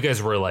 No, you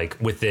guys were like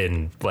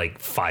within like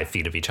 5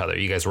 feet of each other.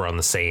 You guys were on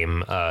the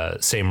same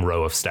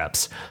row of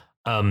steps.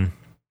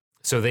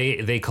 So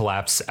they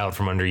collapse out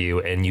from under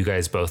you, and you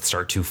guys both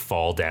start to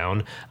fall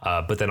down.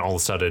 But then all of a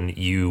sudden,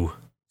 you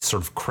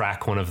sort of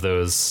crack one of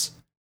those.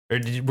 Or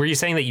were you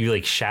saying that you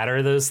like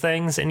shatter those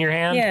things in your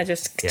hand? Yeah,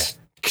 just. Yeah.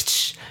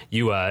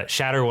 You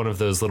shatter one of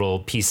those little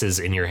pieces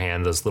in your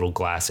hand, those little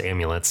glass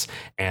amulets,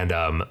 and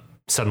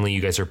suddenly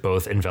you guys are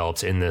both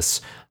enveloped in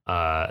this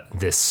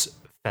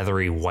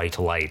feathery white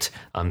light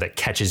that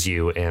catches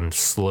you and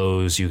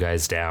slows you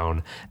guys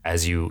down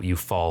as you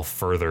fall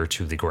further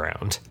to the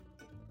ground.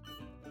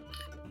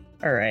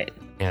 All right.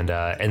 And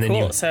then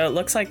cool. So it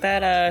looks like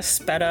that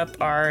sped up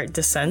our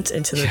descent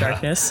into the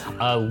darkness.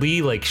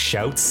 Lee like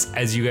shouts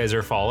as you guys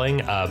are falling,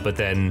 but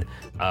then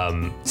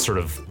sort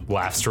of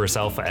laughs to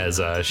herself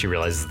as she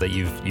realizes that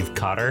you've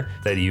caught her,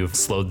 that you've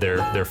slowed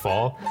their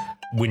fall.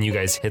 When you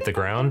guys hit the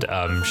ground,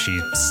 she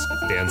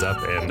stands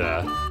up and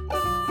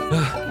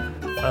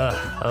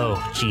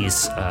oh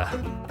geez,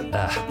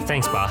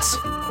 thanks, boss.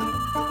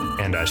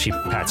 And she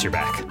pats your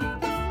back.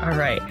 All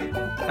right.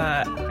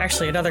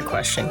 Actually, another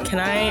question. Can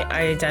I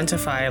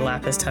identify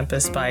Lapis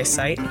Tempest by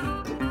sight?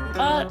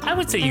 I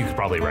would say you could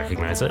probably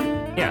recognize it.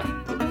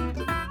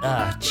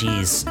 Yeah.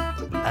 Geez,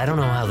 I don't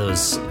know how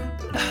those.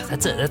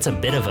 That's a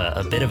bit of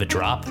a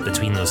drop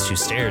between those two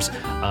stairs.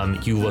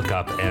 You look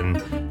up and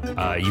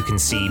you can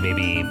see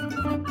maybe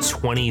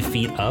 20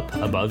 feet up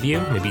above you,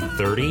 maybe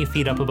 30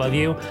 feet up above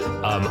you.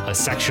 A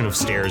section of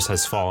stairs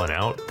has fallen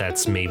out.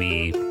 That's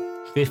maybe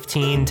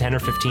 10 or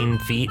 15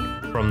 feet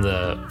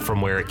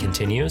from where it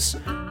continues.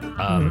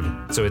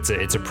 So it's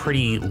a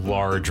pretty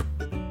large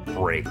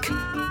break.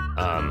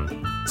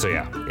 So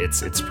yeah,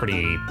 it's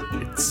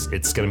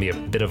going to be a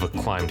bit of a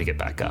climb to get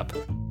back up.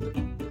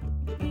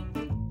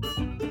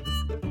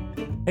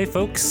 Hey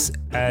folks,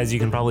 as you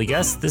can probably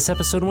guess, this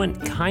episode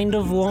went kind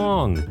of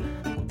long.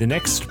 The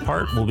next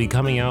part will be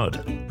coming out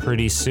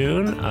pretty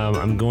soon.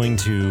 I'm going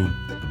to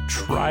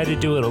try to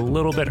do it a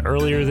little bit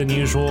earlier than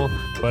usual,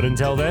 but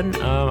until then,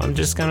 I'm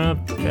just gonna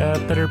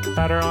pitter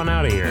patter on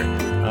out of here.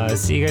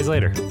 See you guys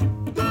later.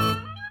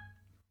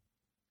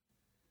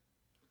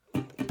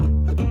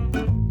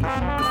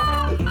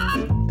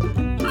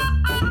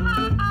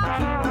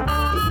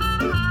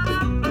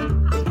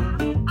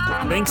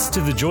 Thanks to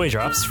the Joy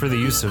Drops for the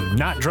use of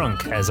Not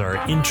Drunk as our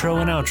intro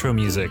and outro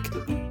music.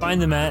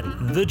 Find them at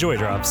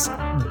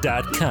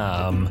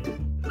thejOydrops.com.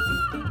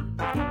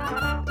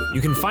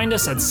 You can find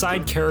us at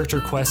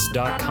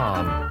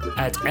sidecharacterquest.com,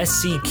 at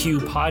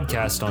SCQ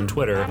Podcast on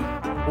Twitter,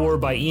 or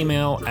by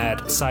email at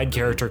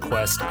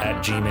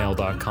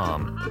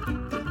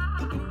sidecharacterquest@gmail.com.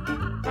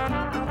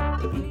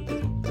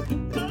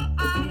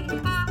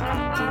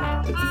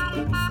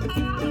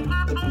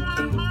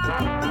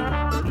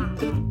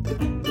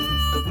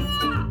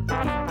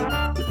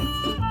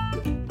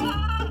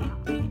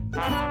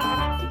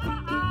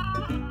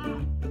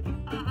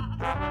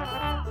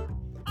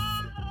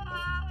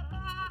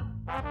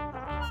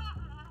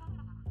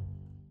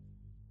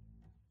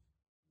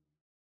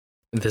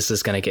 This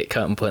is going to get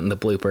cut and put in the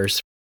bloopers.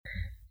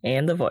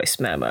 And the voice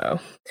memo.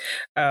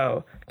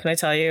 Oh, can I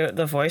tell you,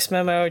 the voice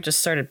memo just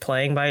started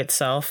playing by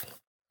itself.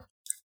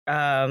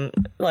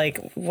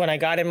 Like when I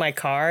got in my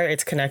car,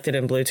 it's connected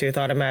in Bluetooth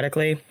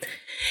automatically.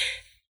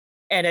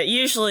 and it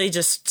usually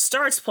just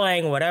starts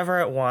playing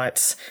whatever it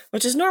wants,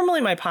 which is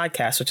normally my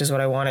podcast, which is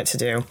what I want it to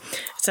do.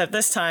 Except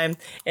this time,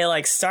 it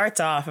like starts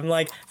off. I'm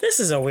like, this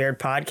is a weird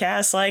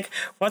podcast. Like,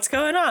 what's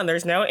going on?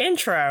 There's no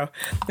intro.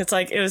 It's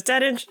like, it was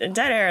dead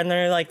air, and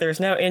they're like, there's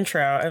no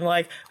intro. I'm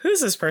like,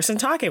 who's this person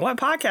talking? What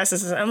podcast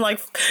is this? I'm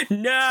like,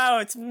 no,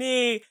 it's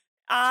me.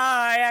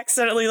 I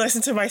accidentally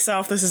listened to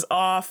myself. This is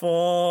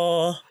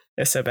awful.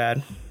 It's so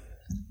bad.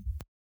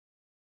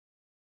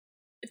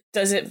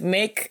 Does it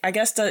make, I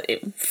guess,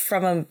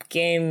 from a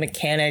game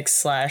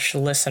mechanics /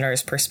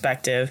 listener's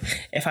perspective,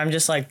 if I'm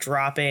just like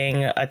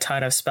dropping a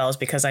ton of spells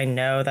because I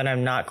know that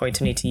I'm not going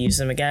to need to use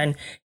them again,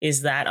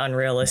 is that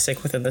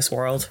unrealistic within this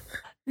world?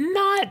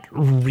 Not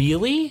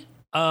really.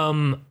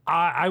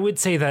 I would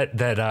say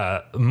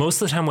that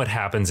most of the time what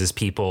happens is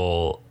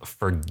people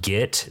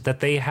forget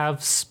that they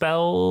have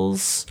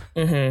spells,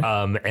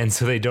 and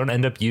so they don't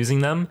end up using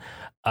them.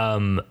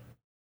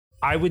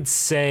 I would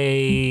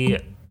say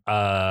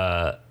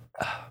that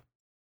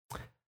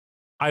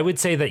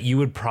you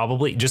would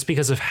probably, just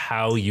because of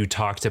how you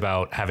talked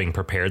about having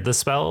prepared the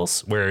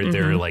spells, where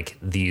they're like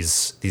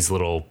these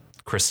little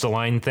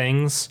crystalline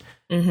things,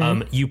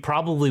 you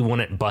probably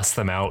wouldn't bust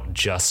them out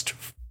just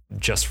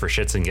for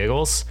shits and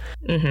giggles.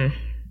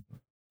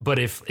 But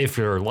if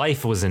your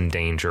life was in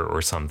danger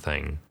or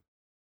something,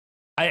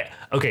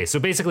 so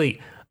basically,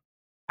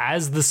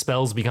 as the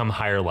spells become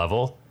higher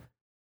level,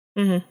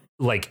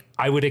 like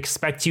I would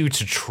expect you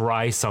to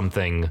try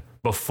something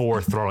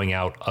before throwing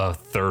out a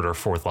 3rd or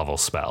 4th level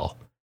spell.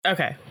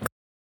 Okay.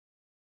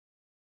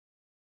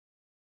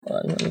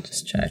 Hold on, let me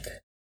just check.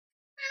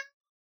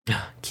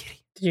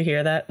 Kitty. Did you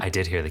hear that? I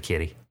did hear the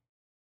kitty.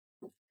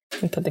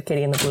 Let me put the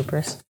kitty in the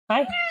bloopers.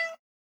 Hi.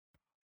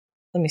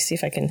 Let me see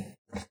if I can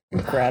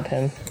grab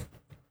him.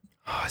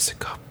 Oh, it's a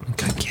good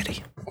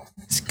kitty.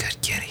 It's a good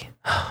kitty.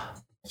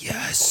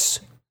 Yes.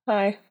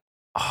 Hi.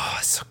 Oh,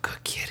 it's a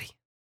good kitty.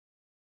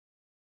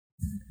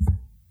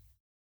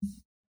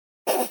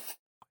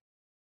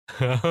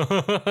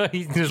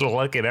 He's just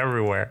looking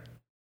everywhere.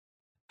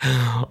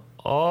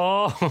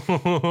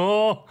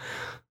 Oh.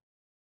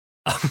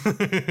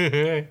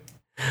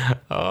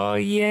 Oh,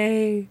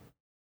 yay.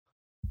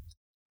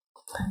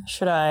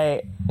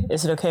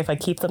 Is it okay if I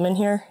keep them in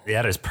here?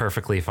 That is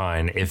perfectly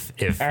fine. If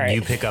right.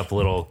 you pick up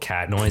little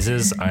cat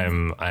noises,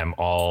 I'm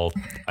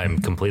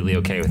completely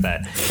okay with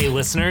that. Hey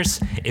listeners,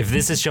 if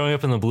this is showing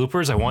up in the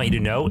bloopers, I want you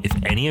to know, if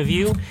any of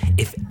you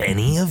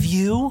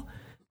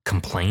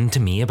complain to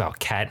me about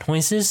cat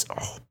noises,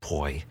 oh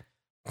boy,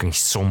 I'm gonna be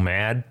so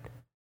mad.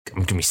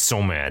 I'm gonna be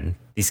so mad.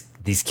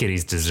 These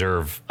kitties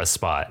deserve a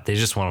spot. They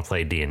just want to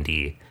play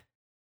D&D.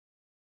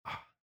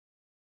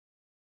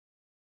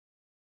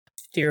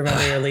 Do you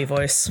remember your Lee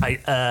voice?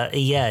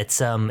 Yeah,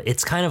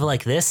 it's kind of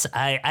like this.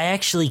 I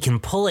actually can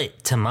pull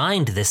it to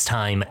mind this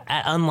time,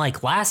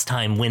 unlike last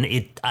time when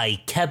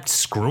I kept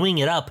screwing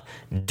it up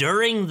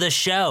during the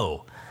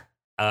show.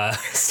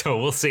 So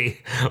we'll see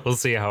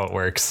how it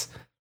works.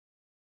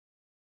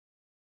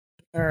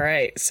 All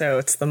right, so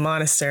it's the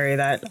monastery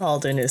that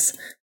Alden is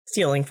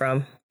stealing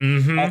from.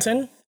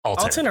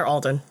 Alton or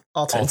Alden?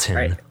 Alton,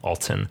 right?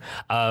 Alton.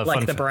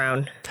 Like the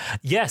brown.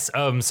 Yes.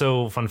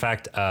 So fun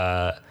fact.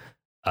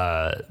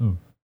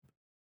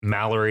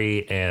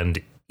 Mallory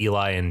and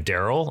Eli and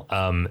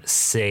Daryl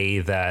say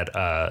that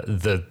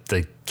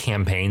the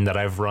campaign that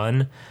I've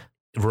run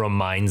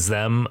reminds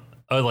them,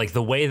 like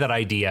the way that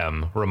I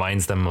DM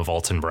reminds them of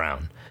Alton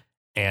Brown.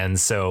 And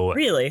so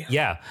really,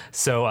 yeah.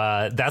 So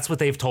that's what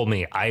they've told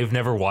me. I've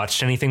never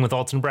watched anything with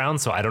Alton Brown,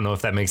 so I don't know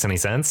if that makes any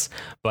sense.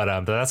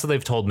 But that's what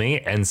they've told me.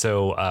 And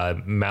so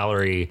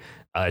Mallory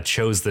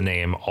chose the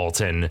name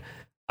Alton,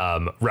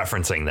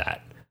 referencing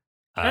that.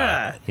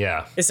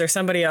 Yeah. Is there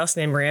somebody else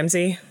named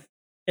Ramsey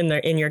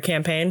in your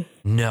campaign?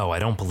 No, I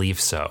don't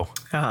believe so.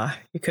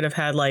 You could have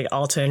had like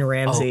Alton,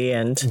 Ramsey,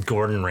 and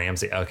Gordon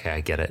Ramsay. Okay,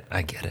 I get it.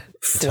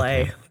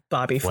 Flay,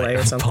 Bobby Flay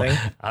or something.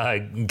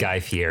 Guy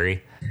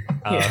Fieri.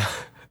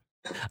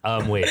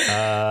 Wait.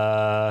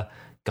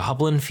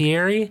 Goblin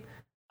Fieri.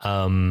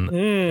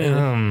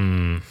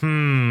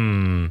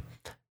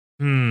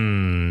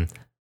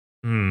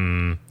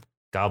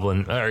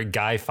 Goblin or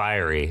Guy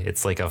Fiery.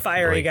 It's like a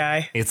fiery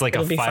guy. It's like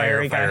a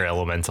fire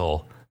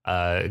elemental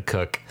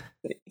cook.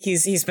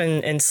 He's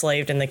been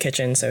enslaved in the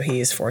kitchen, so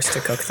he's forced to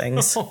cook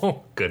things.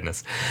 Oh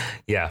goodness.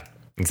 Yeah,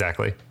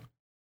 exactly.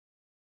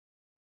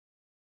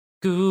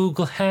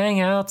 Google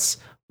Hangouts,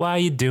 why are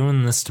you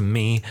doing this to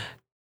me?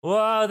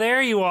 Whoa,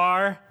 there you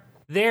are.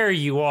 There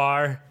you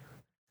are.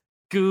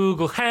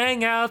 Google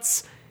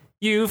Hangouts,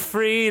 you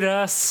freed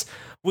us.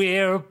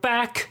 We're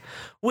back.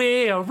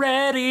 We are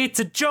ready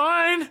to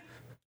join.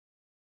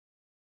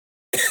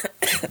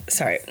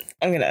 Sorry,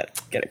 I'm gonna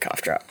get a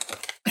cough drop.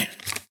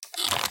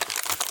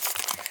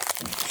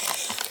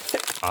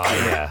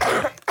 Oh yeah,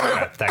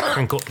 that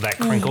crinkle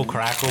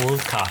crackle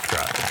cough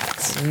drop.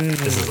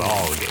 This is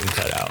all getting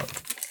cut out.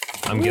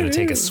 I'm gonna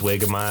take a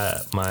swig of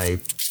my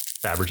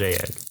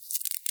Fabergé egg.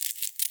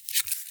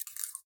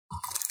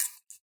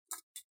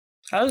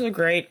 That was a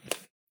great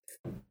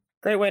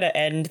way to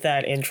end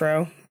that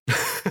intro.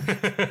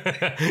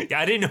 Yeah,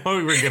 I didn't know how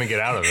we were gonna get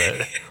out of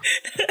it.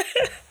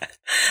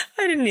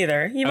 I didn't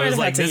either. You might have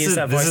had to use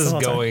that voice the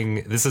whole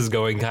time. This is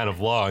going kind of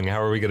long.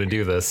 How are we gonna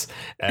do this?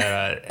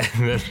 And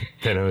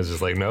then it was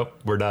just like, nope,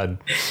 we're done.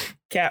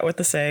 Cat with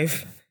the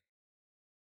save.